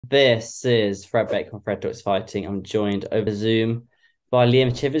This is Fred Beck and Fred Talks Fighting. I'm joined over Zoom by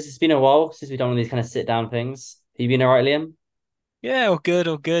Liam Chivers. It's been a while since we've done one of these kind of sit down things. Have you been all right, Liam? Yeah, all good,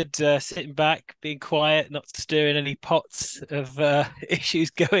 all good. Sitting back, being quiet, not stirring any pots of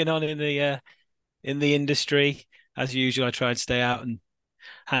issues going on in the industry. As usual, I try and stay out and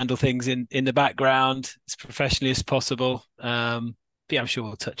handle things in the background as professionally as possible. But yeah, I'm sure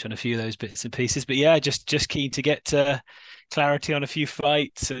we'll touch on a few of those bits and pieces. But yeah, just keen to get clarity on a few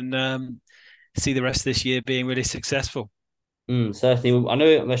fights and see the rest of this year being really successful. Certainly. I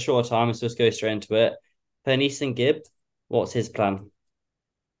know I'm a short time, so let's go straight into it. Pernison Gibb, what's his plan?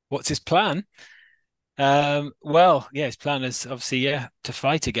 What's his plan? Well, yeah, his plan is obviously to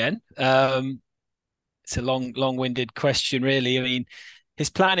fight again. It's a long-winded question, really. I mean, his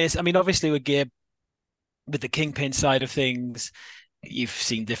plan is, I mean, obviously with Gib, with the kingpin side of things, you've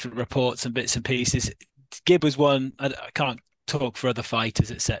seen different reports and bits and pieces. Gib was one. I can't talk for other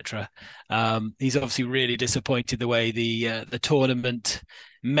fighters, etc. He's obviously really disappointed the way the tournament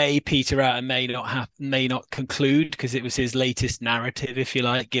may peter out and may not conclude because it was his latest narrative, if you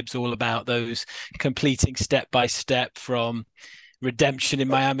like. Gib's all about those completing step by step from redemption in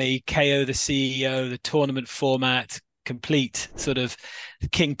Miami, KO the CEO, the tournament format, complete sort of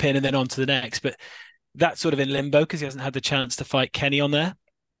kingpin, and then on to the next. But that's sort of in limbo because he hasn't had the chance to fight Kenny on there.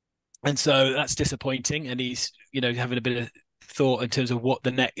 And so that's disappointing. And he's, having a bit of thought in terms of what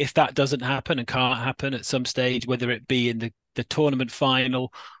the next, if that doesn't happen and can't happen at some stage, whether it be in the tournament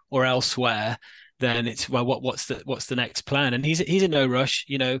final or elsewhere, then it's well, what's the next plan? And he's in no rush.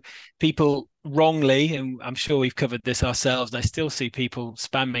 People wrongly, and I'm sure we've covered this ourselves. And I still see people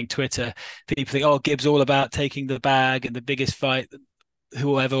spamming Twitter. People think, oh, Gibbs all about taking the bag and the biggest fight.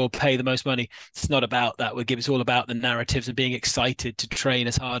 Whoever will pay the most money. It's not about that with Gibbs. It's all about the narratives and being excited to train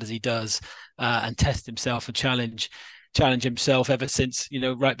as hard as he does and test himself and challenge himself ever since,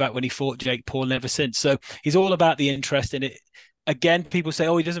 right back when he fought Jake Paul and ever since. So he's all about the interest in it. Again, people say,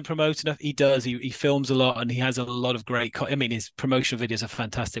 oh, he doesn't promote enough. He does. He films a lot and he has a lot of great. I mean, his promotional videos are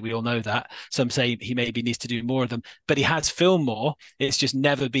fantastic. We all know that. Some say he maybe needs to do more of them, but he has filmed more. It's just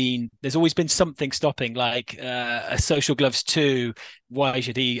never been, there's always been something stopping, like a Social Gloves 2. Why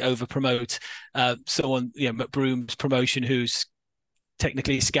should he over promote someone, McBroom's promotion who's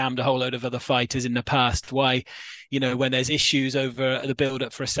technically scammed a whole load of other fighters in the past? Why, when there's issues over the build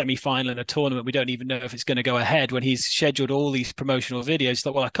up for a semi-final in a tournament, we don't even know if it's going to go ahead. When he's scheduled all these promotional videos,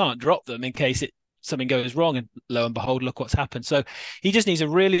 like, well, I can't drop them in case something goes wrong. And lo and behold, look what's happened. So he just needs a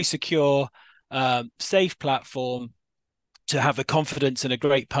really secure, safe platform to have the confidence and a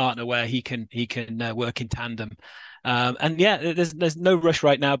great partner where he can work in tandem. And yeah, there's no rush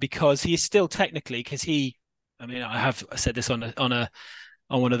right now because he is still technically because he. I mean, I have said this on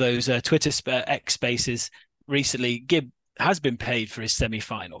one of those Twitter X spaces recently. Gib has been paid for his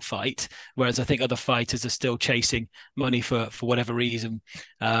semi-final fight, whereas I think other fighters are still chasing money for whatever reason.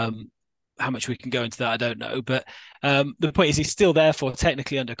 How much we can go into that, I don't know. But the point is, he's still therefore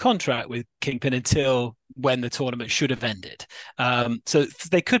technically under contract with Kingpin until when the tournament should have ended. So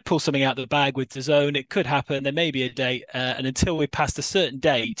they could pull something out of the bag with DAZN. It could happen. There may be a date, and until we're past a certain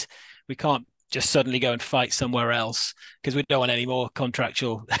date, we can't just suddenly go and fight somewhere else because we don't want any more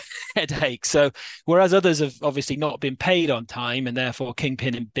contractual headaches. So whereas others have obviously not been paid on time and therefore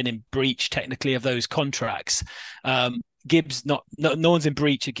Kingpin have been in breach technically of those contracts, Gib's not, no one's in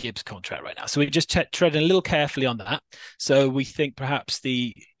breach of Gib's contract right now. So we're just treading a little carefully on that. So we think perhaps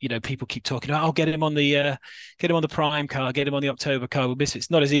people keep talking about, oh, get him on the prime card, get him on the October card with Misfits.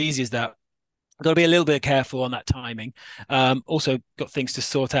 It's not as easy as that. Got to be a little bit careful on that timing. Also got things to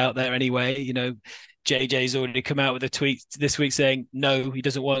sort out there anyway. JJ's already come out with a tweet this week saying no, he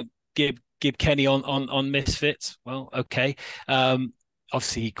doesn't want Gib Kenny on Misfits. Well, okay.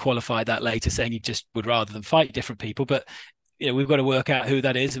 Obviously he qualified that later, saying he just would rather than fight different people. But we've got to work out who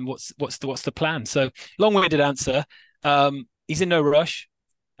that is and what's the plan. So long-winded answer. He's in no rush.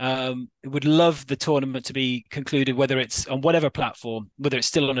 Would love the tournament to be concluded, whether it's on whatever platform, whether it's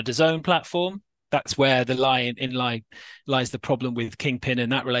still on a DAZN platform. That's where the line lies the problem with Kingpin and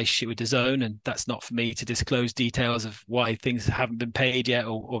that relationship with DAZN, and that's not for me to disclose details of why things haven't been paid yet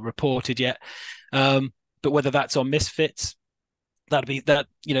or reported yet. But whether that's on Misfits, that'd be that.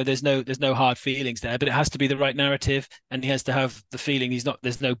 There's no hard feelings there, but it has to be the right narrative, and he has to have the feeling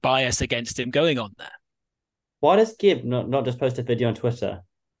there's no bias against him going on there. Why does Gibb not just post a video on Twitter?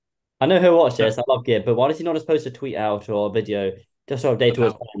 I know he'll watch So this. I love Gibb, but why does he not just post a tweet out or a video just to update all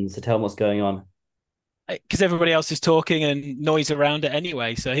his about fans to tell him what's going on? because everybody else is talking and noise around it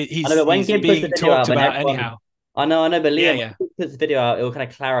anyway. So I know, he's but when he's Gibb puts the being video out, talked then about everyone. anyhow. I know, but Yeah, Liam, when yeah. he puts the video out, it will kind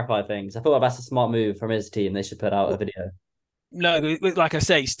of clarify things. I thought that's a smart move from his team. They should put out a Well, video. No, like I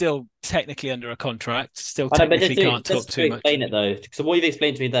say, still technically under a contract, still I know, but technically can't talk just to too much. explain it though. So what you've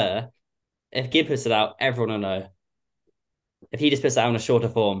explained to me there, if Gib puts it out, everyone will know. If he just puts it out in a shorter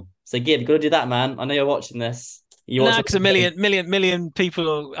form. So Gib, you gotta do that, man. I know you're watching this. You watch Nah, all because a the things. million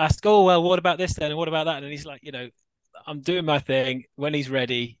people ask, oh well, what about this then, and what about that? And he's like, I'm doing my thing. When he's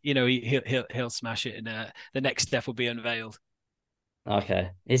ready, he'll smash it, and the next step will be unveiled. Okay.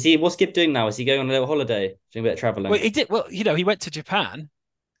 What's Gib doing now? Is he going on a little holiday? Doing a bit of Well, traveling? he did. Well, he went to Japan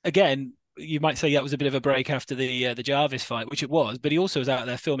again. You might say that was a bit of a break after the Jarvis fight, which it was, but he also was out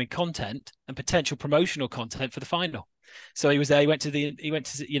there filming content and potential promotional content for the final. So he was there. He went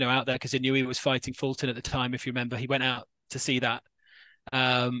to out there because he knew he was fighting Fulton at the time. If you remember, he went out to see that,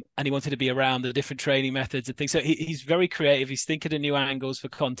 and he wanted to be around the different training methods and things. So he's very creative. He's thinking of new angles for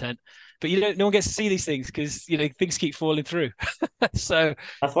content, but no one gets to see these things because things keep falling through. So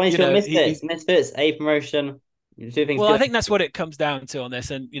That's why he's got Misfits. Misfits, a promotion. You do things well, I good. think that's what it comes down to on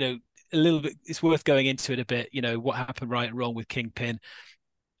this, and a little bit. It's worth going into it a bit. What happened right and wrong with Kingpin.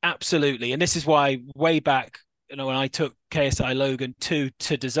 Absolutely, and this is why way back, when I took KSI Logan to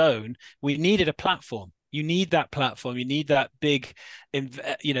DAZN, we needed a platform. You need that platform. You need that big,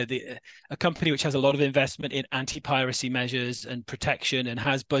 a company which has a lot of investment in anti-piracy measures and protection and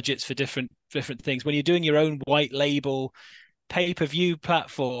has budgets for different things. When you're doing your own white label pay-per-view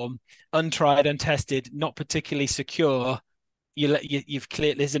platform, untried, untested, not particularly secure, you've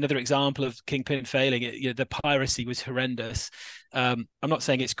cleared. There's another example of Kingpin failing. The piracy was horrendous. I'm not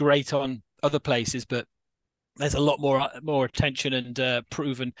saying it's great on other places, but there's a lot more attention and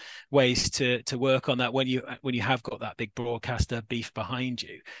proven ways to work on that when you have got that big broadcaster beef behind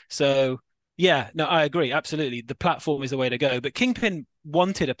you. So yeah, no, I agree absolutely. The platform is the way to go. But Kingpin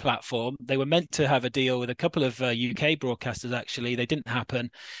wanted a platform. They were meant to have a deal with a couple of UK broadcasters. Actually, they didn't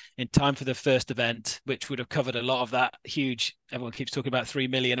happen in time for the first event, which would have covered a lot of that huge. Everyone keeps talking about 3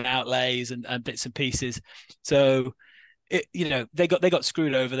 million outlays and bits and pieces. So they got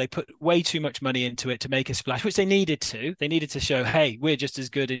screwed over. They put way too much money into it to make a splash, which they needed to. They needed to show, hey, we're just as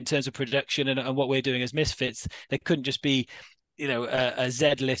good in terms of production and what we're doing as Misfits. They couldn't just be, a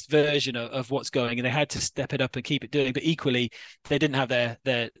Z-list version of what's going, and they had to step it up and keep it doing. But equally, they didn't have their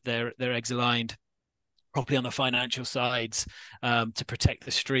eggs aligned properly on the financial sides to protect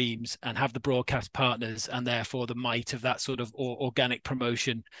the streams and have the broadcast partners and therefore the might of that sort of organic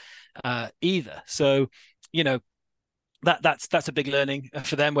promotion either. So, that's a big learning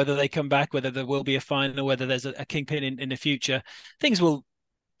for them. Whether they come back, whether there will be a final, whether there's a Kingpin in the future, things will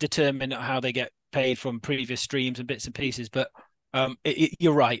determine how they get paid from previous streams and bits and pieces. But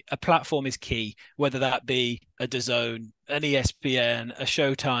you're right, a platform is key. Whether that be a DAZN, an ESPN, a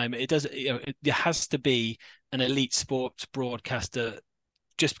Showtime, it has to be an elite sports broadcaster,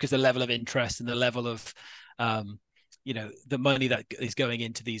 just because the level of interest and the level of the money that is going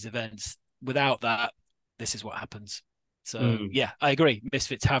into these events. Without that, this is what happens. So yeah, I agree.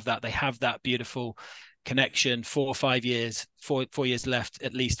 Misfits have that. They have that beautiful connection. 4 or 5 years, 4 years left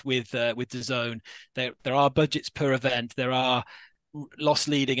at least with DAZN. There are budgets per event. There are loss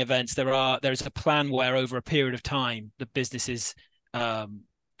leading events. There is a plan where over a period of time the business is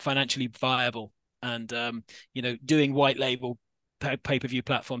financially viable. And doing white label pay-per-view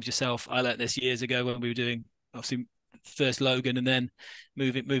platforms yourself. I learned this years ago when we were doing obviously first Logan and then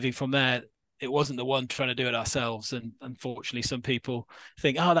moving from there. It wasn't the one trying to do it ourselves, and unfortunately, some people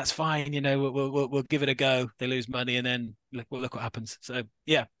think, "Oh, that's fine, we'll give it a go." They lose money, and then look what happens. So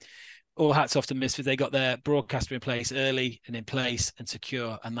yeah, all hats off to Misfits. They got their broadcaster in place early and in place and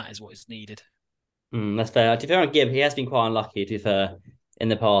secure, and that is what is needed. That's fair. To be fair on Gib, he has been quite unlucky, to be fair, in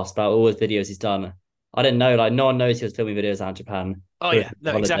the past about all his videos he's done. I didn't know, like, no one knows he was filming videos out in Japan Oh for his yeah,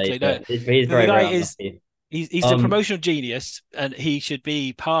 no, holiday, exactly. No, but he's the very, guy very is unlucky. he's a Um, promotional genius, and he should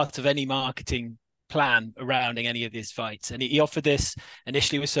be part of any marketing plan around any of these fights. And he offered this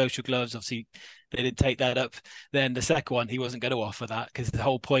initially with Social Gloves. Obviously, they didn't take that up. Then the second one, he wasn't going to offer that because the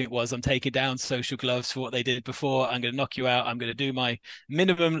whole point was, I'm taking down Social Gloves for what they did before. I'm going to knock you out. I'm going to do my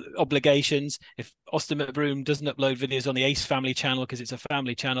minimum obligations. If Austin McBroom doesn't upload videos on the Ace Family channel because it's a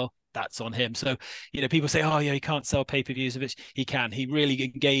family channel, that's on him. So, people say, oh, yeah, he can't sell pay-per-views of it. He can. He really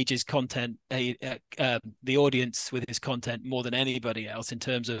engages the audience with his content more than anybody else in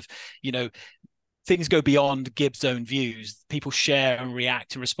terms of, things go beyond Gib'S own views. People share and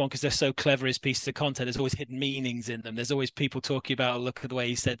react and respond because they're so clever as pieces of content. There's always hidden meanings in them. There's always people talking about, look at the way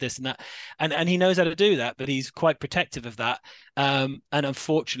he said this and that. And he knows how to do that, but he's quite protective of that. And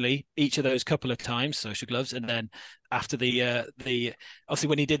unfortunately, each of those couple of times, Social Gloves, and then after the obviously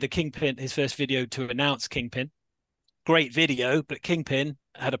when he did the Kingpin, his first video to announce Kingpin, great video, but Kingpin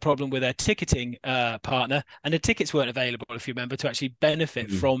had a problem with their ticketing partner, and the tickets weren't available, if you remember, to actually benefit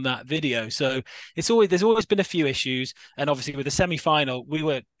Mm. from that video. So there's always been a few issues, and obviously with the semi-final,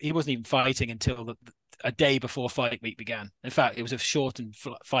 he wasn't even fighting until a day before fight week began. In fact, it was a shortened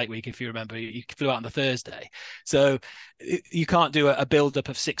fight week, if you remember. He flew out on the Thursday, so you can't do a build-up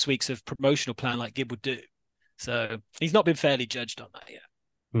of 6 weeks of promotional plan like Gib would do. So he's not been fairly judged on that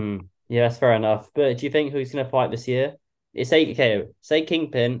yet. Yeah, that's fair enough. But do you think who's going to fight this year? Say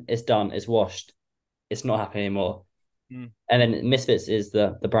Kingpin is done, it's washed, it's not happening anymore. Mm. And then Misfits is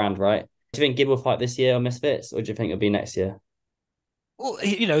the brand, right? Do you think Gib will fight this year on Misfits, or do you think it'll be next year? Well,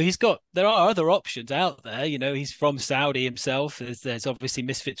 there are other options out there. He's from Saudi himself. There's obviously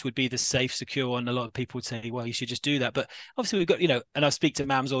Misfits would be the safe, secure one. A lot of people would say, well, you should just do that. But obviously we've got, and I speak to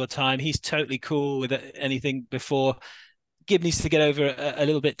Mams all the time. He's totally cool with anything before. Gib needs to get over a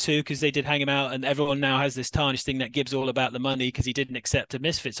little bit too, because they did hang him out, and everyone now has this tarnished thing that Gib's all about the money because he didn't accept a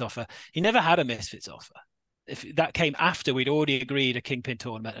Misfits offer. He never had a Misfits offer. If that came after we'd already agreed a Kingpin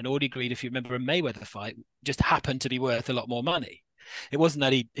tournament and already agreed, if you remember, a Mayweather fight just happened to be worth a lot more money. It wasn't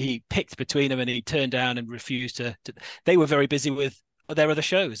that he picked between them and he turned down and refused to. They were very busy with their other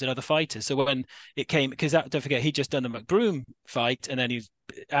shows and other fighters. So when it came, because don't forget, he'd just done the McBroom fight and then he was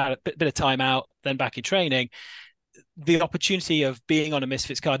out a bit of time out, then back in training. The opportunity of being on a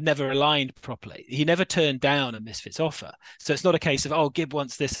Misfits card never aligned properly. He never turned down a Misfits offer. So it's not a case of, oh, Gib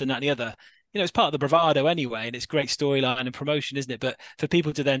wants this and that and the other. It's part of the bravado anyway, and it's great storyline and promotion, isn't it? But for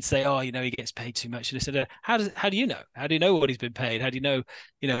people to then say, oh, he gets paid too much, and I said, how do you know? How do you know what he's been paid? How do you know,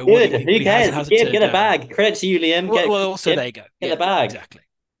 what Good. he, Who what he has and cares? hasn't Gib, turned get a down? bag. Credit to you, Liam. Well, also Gib, there you go. get Yeah, the bag. exactly.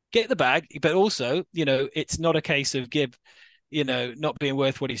 Get the bag, but also, it's not a case of Gib, not being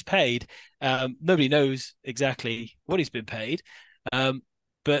worth what he's paid. Nobody knows exactly what he's been paid.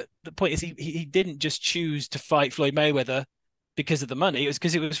 But the point is, he didn't just choose to fight Floyd Mayweather because of the money. It was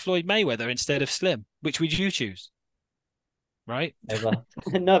because it was Floyd Mayweather instead of Slim. Which would you choose? Right? Over.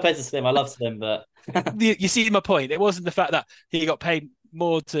 No offense to Slim. I love Slim, but You see my point. It wasn't the fact that he got paid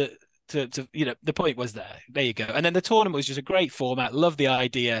more to the point was there you go. And then the tournament was just a great format. Love the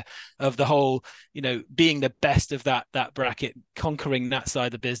idea of the whole, being the best of that bracket, conquering that side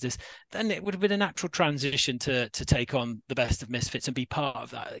of the business. Then it would have been a natural transition to take on the best of Misfits and be part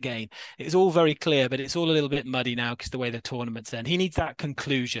of that again. It was all very clear, but it's all a little bit muddy now because the way the tournament's end. He needs that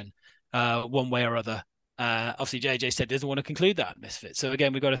conclusion one way or other. Obviously JJ said he doesn't want to conclude that Misfits, so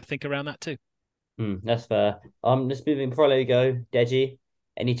again we've got to think around that too. That's fair. Just moving before I let you go, Deji.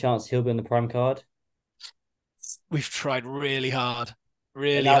 Any chance he'll be on the prime card? We've tried really hard, And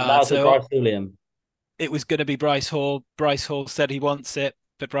really that hard. was with So Bryce William. it was going to be Bryce Hall. Bryce Hall said he wants it,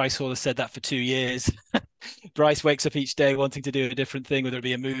 but Bryce Hall has said that for 2 years. Bryce wakes up each day wanting to do a different thing, whether it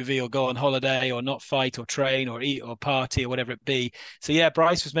be a movie or go on holiday or not fight or train or eat or party or whatever it be. So yeah,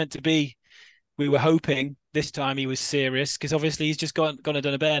 Bryce was meant to be. We were hoping this time he was serious, because obviously he's just gone and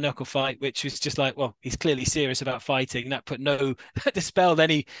done a bare knuckle fight, which was just like, well, he's clearly serious about fighting. That that dispelled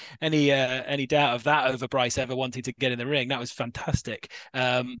any doubt of that over Bryce ever wanting to get in the ring. That was fantastic.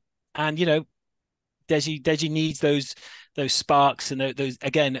 And Deji needs those sparks and those,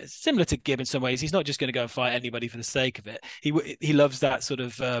 again, similar to Gib in some ways. He's not just going to go and fight anybody for the sake of it. He loves that sort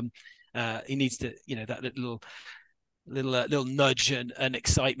of he needs to, that little nudge and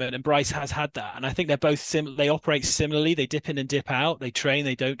excitement, and Bryce has had that, and I think they're both they operate similarly. They dip in and dip out. They train,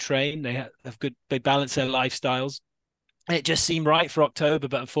 they don't train. They balance their lifestyles. It just seemed right for October,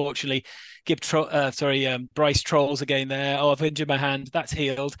 but unfortunately, Bryce trolls again there. Oh, I've injured my hand. That's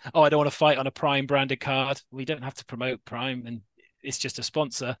healed. Oh, I don't want to fight on a Prime branded card. We don't have to promote Prime, and it's just a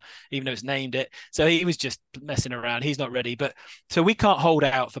sponsor, even though it's named it. So he was just messing around. He's not ready. But so we can't hold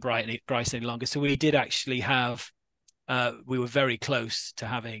out for Bryce any longer. So we did actually have. We were very close to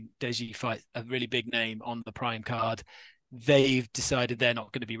having Deji fight a really big name on the Prime card. They've decided they're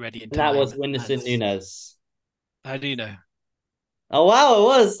not going to be ready in And that time. was Whindersson Nunes. How do you know? Oh wow, it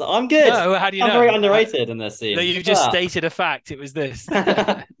was. I'm good. No, how do you I'm know? very underrated in this scene. No, you just stated a fact. It was this.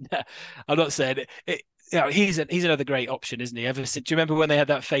 I'm not saying it. He's another great option, isn't he? Ever since, do you remember when they had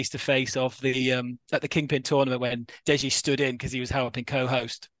that face to face of the at the Kingpin tournament when Deji stood in because he was helping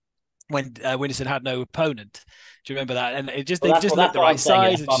co-host when Whindersson had no opponent? Do you remember that? And they just looked the right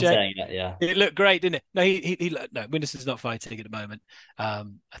size and shape. Yeah, it looked great, didn't it? No, no. Whinderson's not fighting at the moment. I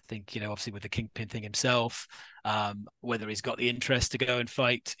think obviously with the Kingpin thing himself, whether he's got the interest to go and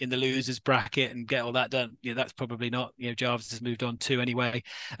fight in the losers bracket and get all that done, that's probably not. Jarvis has moved on too anyway.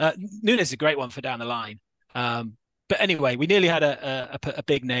 Nunes is a great one for down the line. But anyway, we nearly had a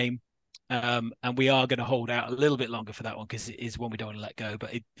big name. And we are going to hold out a little bit longer for that one because it is one we don't want to let go.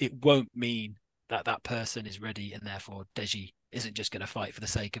 But it won't mean that person is ready, and therefore Deji isn't just going to fight for the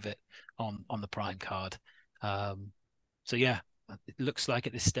sake of it on the prime card. So yeah, it looks like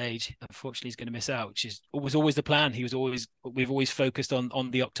at this stage, unfortunately, he's going to miss out, which was always the plan. We've always focused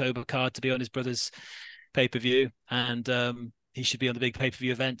on the October card to be on his brother's pay-per-view, and he should be on the big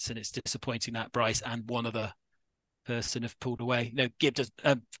pay-per-view events. And it's disappointing that Bryce and one other person have pulled away. No,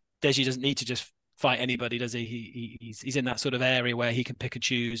 Deji doesn't need to just fight anybody, does he? He's in that sort of area where he can pick and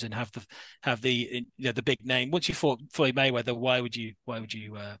choose and have the the big name. Once you fought Floyd Mayweather, why would you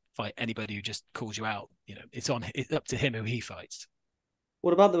fight anybody who just calls you out? It's up to him who he fights.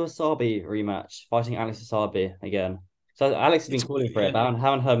 What about the Wasabi rematch, fighting Alex Wasabi again? So Alex has been calling for it, but I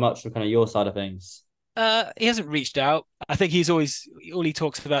haven't heard much from kind of your side of things. He hasn't reached out. I think he's always all he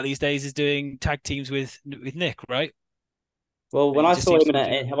talks about these days is doing tag teams with Nick, right? Well, when I saw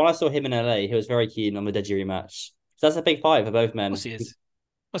him in LA, he was very keen on the Deji rematch. So that's a big fight for both men. Of course he is.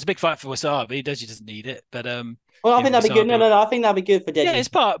 Well, it's a big fight for Wasabi. Deji doesn't need it, but well, I think that'd be good. No, I think that'd be good for Deji. Yeah, it's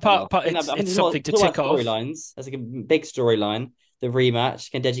part. It's something to tick off. Storylines. That's like a big storyline. The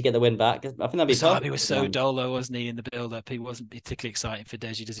rematch. Can Deji get the win back? I think that'd be Wasabi was so dull, though, wasn't he? In the build-up, he wasn't particularly exciting for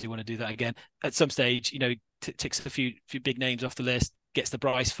Deji. Does he want to do that again? At some stage, ticks a few big names off the list, gets the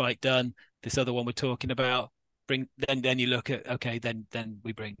Bryce fight done. This other one we're talking about. Then you look at then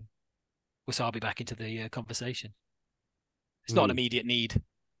we bring Wasabi back into the conversation. It's not an immediate need.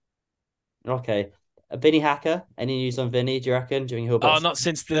 Okay, Vinny Hacker. Any news on Vinny? Do you reckon? Do you think he'll? Not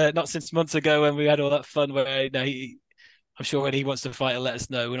since months ago when we had all that fun. Where I'm sure when he wants to fight, he'll let us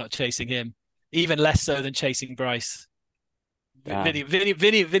know. We're not chasing him, even less so than chasing Bryce. Vinny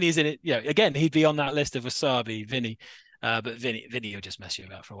is in it. Again, he'd be on that list of Wasabi, Vinny, but Vinny will just mess you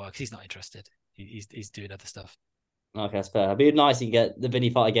about for a while because he's not interested. He's doing other stuff. Okay, that's fair. It'd be nice to get the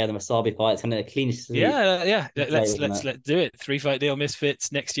Vinny fight again, the Wasabi fight. It's kind of a clean sweep. Yeah. Let's do it. 3-fight deal,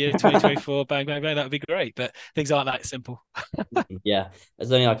 Misfits next year, 2024. Bang, bang, bang. That would be great. But things aren't that simple. Yeah,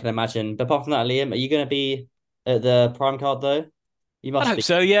 that's only I can imagine. But apart from that, Liam, are you going to be at the prime card though? You must. I hope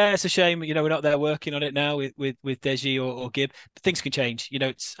so. Yeah, it's a shame. We're not there working on it now with Deji or Gib. But things can change.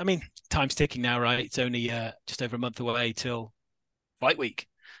 Time's ticking now, right? It's only just over a month away till fight week.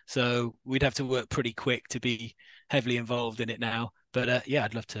 So we'd have to work pretty quick to be heavily involved in it now. But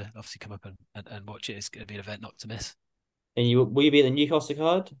I'd love to obviously come up and watch it. It's going to be an event not to miss. And will you be at the Newcastle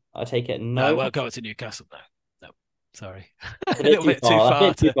card? I take it no. I won't go to Newcastle. No, sorry. A little bit too far. A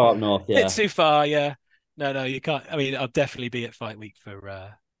bit too far up north. Yeah. A bit too far. Yeah. No, you can't. I mean, I'll definitely be at fight week for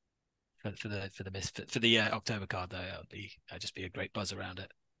the October card though. It'll just be a great buzz around it.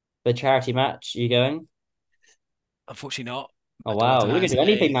 The charity match, you going? Unfortunately not. Oh wow, you can do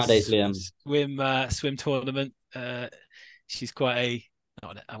anything nowadays, Liam. Swim tournament. She's quite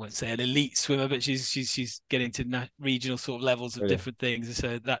I wouldn't say an elite swimmer, but she's getting to regional sort of levels of different things.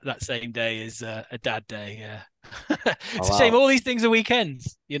 So that same day is a dad day. Yeah, it's a shame. All these things are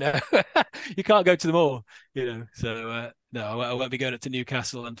weekends. You can't go to them all. So no, I won't be going up to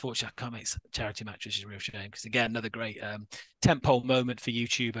Newcastle. Unfortunately, I can't make a charity match, which is a real shame. Because again, another great tentpole moment for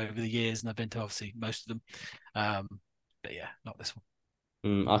YouTube over the years, and I've been to obviously most of them. But yeah, not this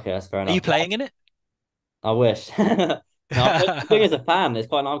one. Okay, that's fair enough. Are you playing in it? I wish. No, I'm doing as a fan.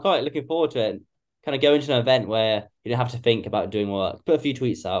 I'm quite looking forward to it. Kind of going to an event where you don't have to think about doing work. Put a few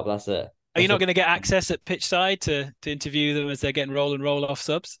tweets out, but that's it. Are you not going to get access at pitch side to interview them as they're getting roll off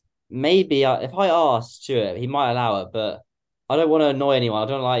subs? Maybe if I ask Stuart, he might allow it, but I don't want to annoy anyone. I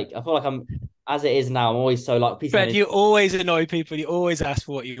feel like I'm as it is now. I'm always so like. Fred, you always annoy people. You always ask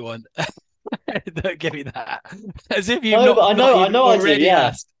for what you want. Don't give me that. As if you've I know already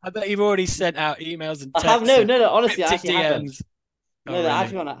asked. I bet you've already sent out emails and texts. I have no. Honestly, I actually haven't. DMs. No,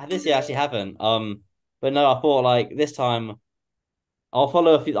 actually, this year I actually haven't. But no, I thought like this time I'll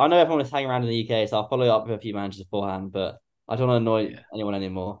follow a few. I know everyone is hanging around in the UK, so I'll follow up with a few managers beforehand. But I don't want to annoy anyone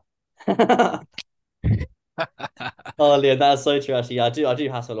anymore. Oh, Leon, that's so true. Actually, I do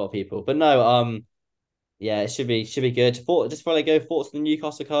hassle a lot of people. But no, it should be good. Just before they go, thoughts on the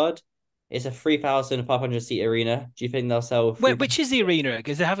Newcastle card. It's a 3,500 seat arena. Do you think they'll sell? Which is the arena?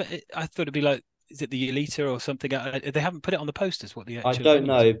 Because they haven't. I thought it'd be like, is it the Elita or something? They haven't put it on the posters. What the actual? I don't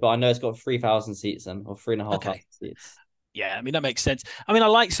know, but I know it's got 3,000 seats then, or 3,500 seats. Yeah, I mean that makes sense. I mean, I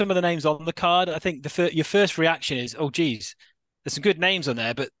like some of the names on the card. I think your first reaction is, oh, geez, there's some good names on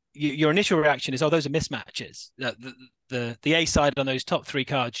there, but your initial reaction is, oh, those are mismatches. The A side on those top three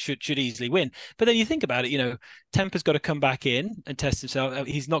cards should easily win. But then you think about it, Temper's got to come back in and test himself.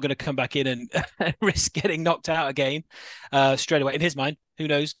 He's not going to come back in and risk getting knocked out again straight away. In his mind, who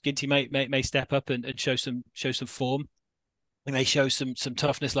knows? Ginty may step up and show some form. He may show some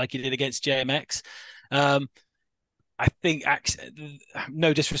toughness like he did against JMX. I think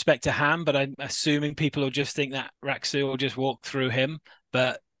no disrespect to Ham, but I'm assuming people will just think that Raksu will just walk through him.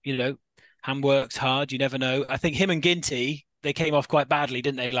 But Ham works hard. You never know. I think him and Ginty, they came off quite badly,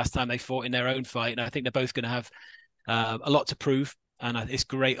 didn't they, last time they fought in their own fight? And I think they're both going to have a lot to prove. And it's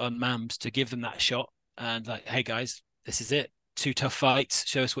great on Mams to give them that shot and like, hey guys, this is it. Two tough fights.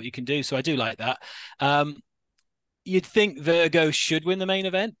 Show us what you can do. So I do like that. You'd think Virgo should win the main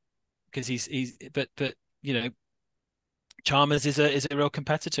event because but Chalmers is a real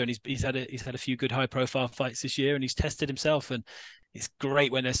competitor, and he's had a few good high profile fights this year, and he's tested himself, and it's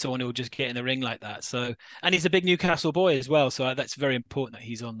great when there's someone who will just get in the ring like that. So, and he's a big Newcastle boy as well, so that's very important that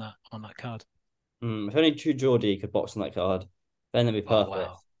he's on that card. If only True Geordie could box on that card, then it'd be Oh perfect.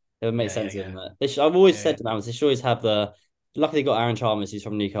 wow, It would make yeah, yeah, sense, yeah, wouldn't it? I've always yeah, said yeah. to Mams, they should always have the. Luckily, they got Aaron Chalmers, who's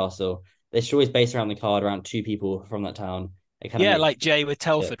from Newcastle. They should always base around the card around two people from that town. It kind of Yeah, makes like Jay with it.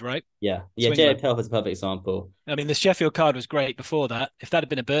 Telford, right? Yeah. Jay Swingman. Telford's a perfect example. I mean, the Sheffield card was great before that. If that had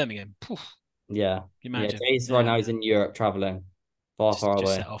been a Birmingham, poof, Yeah, yeah. imagine. Jay's right Yeah, now. He's in Europe traveling, far, far just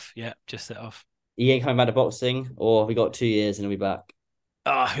away. set off. Yeah, just set off. He ain't coming back to boxing, or we got 2 years and he'll be back.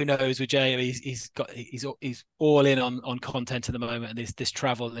 Who knows with Jay? I mean, he's all in on content at the moment, and this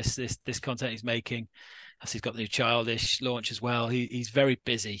travel, this content he's making. As he's got the new Childish launch as well. He's very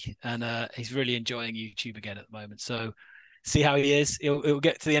busy, and he's really enjoying YouTube again at the moment. So see how he is. He'll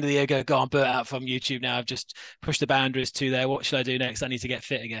get to the end of the year, go on, burnt out from YouTube now. I've just pushed the boundaries to there. What should I do next? I need to get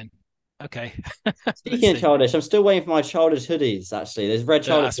fit again. Okay, let's Speaking of see. childish, I'm still waiting for my childish hoodies. Actually, there's red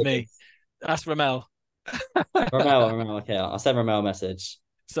childish That's me. hoodies. That's Ramel. Ramel. Okay, I'll send Ramel a message.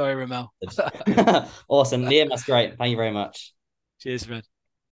 Sorry, Ramel. Awesome, Liam. That's great. Thank you very much. Cheers, Fred.